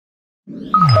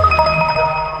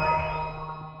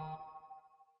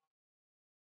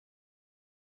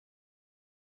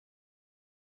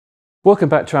Welcome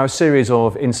back to our series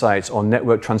of insights on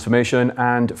network transformation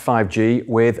and 5G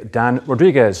with Dan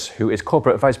Rodriguez, who is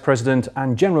Corporate Vice President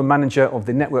and General Manager of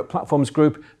the Network Platforms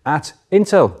Group at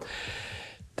Intel.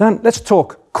 Dan, let's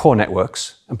talk core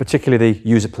networks, and particularly the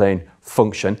user plane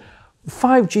function.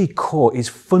 5G core is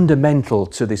fundamental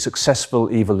to the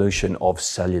successful evolution of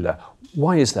cellular.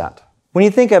 Why is that? When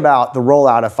you think about the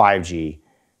rollout of 5G,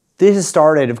 this has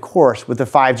started, of course, with the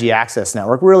 5G access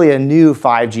network, really a new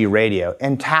 5G radio,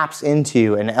 and taps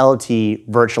into an LTE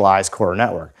virtualized core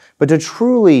network. But to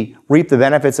truly reap the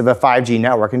benefits of a 5G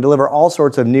network and deliver all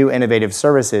sorts of new innovative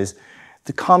services,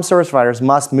 the comm service providers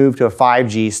must move to a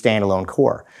 5G standalone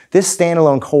core. This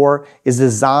standalone core is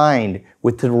designed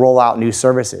to roll out new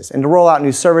services, and to roll out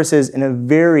new services in a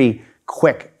very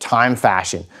quick time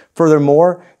fashion.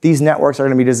 Furthermore, these networks are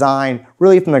going to be designed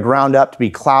really from the ground up to be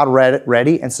cloud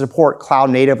ready and support cloud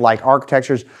native like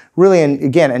architectures, really,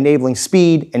 again, enabling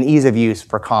speed and ease of use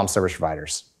for comm service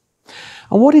providers.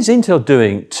 And what is Intel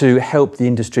doing to help the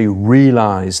industry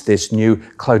realize this new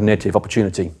cloud native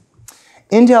opportunity?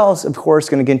 Intel is, of course,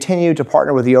 going to continue to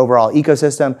partner with the overall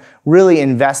ecosystem, really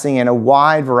investing in a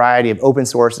wide variety of open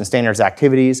source and standards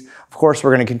activities. Of course,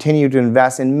 we're going to continue to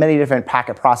invest in many different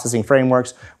packet processing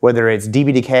frameworks, whether it's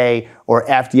DBDK or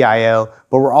FDIO,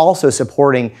 but we're also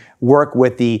supporting work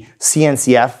with the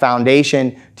CNCF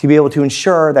Foundation to be able to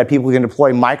ensure that people can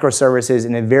deploy microservices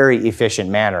in a very efficient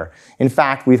manner. In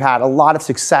fact, we've had a lot of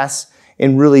success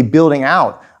in really building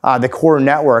out the core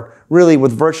network, really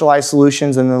with virtualized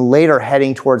solutions and then later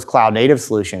heading towards cloud native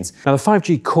solutions. Now, the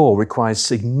 5G core requires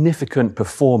significant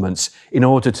performance in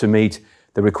order to meet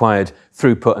the required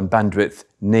throughput and bandwidth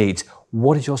needs.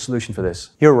 What is your solution for this?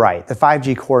 You're right. The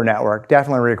 5G core network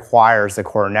definitely requires the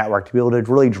core network to be able to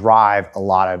really drive a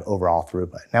lot of overall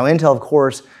throughput. Now, Intel, of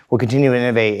course, will continue to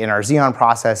innovate in our Xeon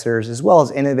processors as well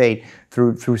as innovate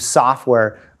through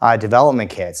software development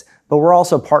kits. But we're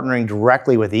also partnering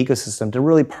directly with the ecosystem to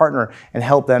really partner and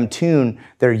help them tune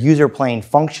their user plane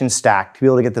function stack to be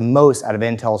able to get the most out of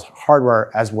Intel's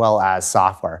hardware as well as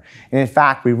software. And in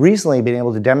fact, we've recently been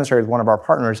able to demonstrate with one of our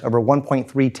partners over 1.3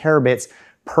 terabits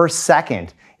per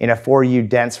second in a 4U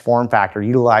dense form factor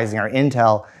utilizing our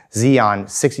Intel Xeon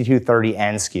 6230N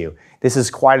SKU. This is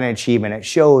quite an achievement. It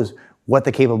shows what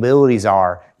the capabilities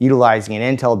are utilizing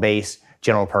an Intel-based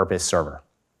general purpose server.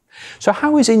 So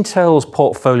how is Intel's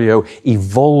portfolio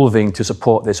evolving to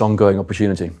support this ongoing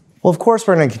opportunity? Well, of course,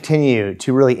 we're going to continue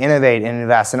to really innovate and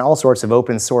invest in all sorts of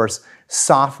open source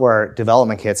software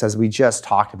development kits, as we just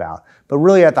talked about. But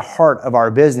really at the heart of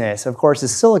our business, of course,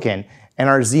 is silicon, and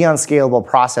our Xeon Scalable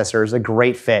processor is a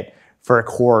great fit for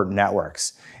core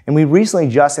networks. And we recently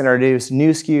just introduced new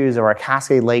SKUs of our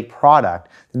Cascade Lake product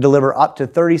that deliver up to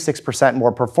 36%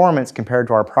 more performance compared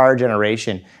to our prior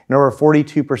generation and over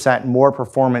 42% more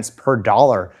performance per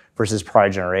dollar versus prior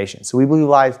generation. So we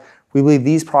believe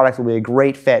these products will be a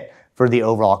great fit for the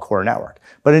overall core network.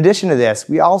 But in addition to this,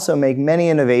 we also make many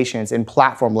innovations in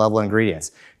platform level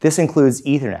ingredients. This includes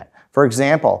Ethernet. For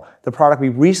example, the product we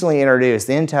recently introduced,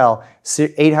 the Intel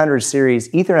 800 series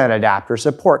Ethernet adapter,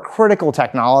 support critical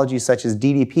technologies such as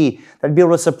DDP that would be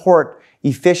able to support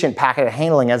efficient packet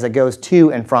handling as it goes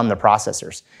to and from the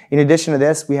processors. In addition to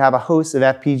this, we have a host of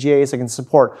FPGAs that can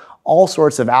support all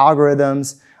sorts of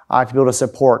algorithms to be able to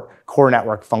support core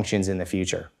network functions in the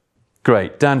future.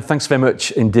 Great. Dan, thanks very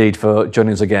much indeed for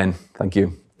joining us again. Thank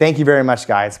you. Thank you very much,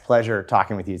 guys. Pleasure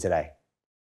talking with you today.